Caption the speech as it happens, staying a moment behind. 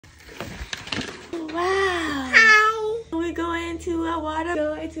to a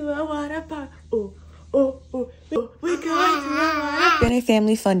water park. Oh, oh, oh, oh. We're going to a water park. Been a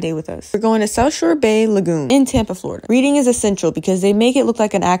family fun day with us. We're going to South Shore Bay Lagoon in Tampa, Florida. Reading is essential because they make it look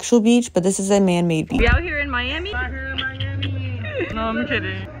like an actual beach, but this is a man-made beach. We out here in Miami? Out here in Miami. No, I'm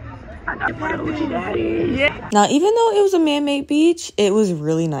kidding. Yeah. Now, even though it was a man-made beach, it was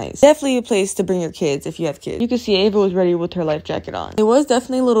really nice. Definitely a place to bring your kids if you have kids. You can see Ava was ready with her life jacket on. It was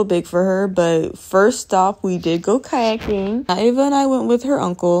definitely a little big for her, but first stop, we did go kayaking. Now, Ava and I went with her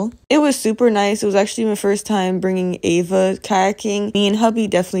uncle. It was super nice. It was actually my first time bringing Ava kayaking. Me and hubby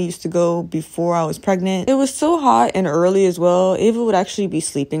definitely used to go before I was pregnant. It was so hot and early as well. Ava would actually be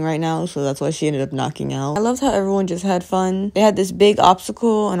sleeping right now, so that's why she ended up knocking out. I loved how everyone just had fun. They had this big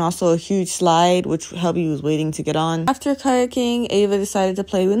obstacle and also a huge slide, which hubby was waiting to get on. After kayaking, Ava decided to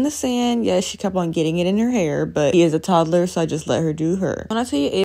play in the sand. Yes, she kept on getting it in her hair, but he is a toddler, so I just let her do her. When I tell you,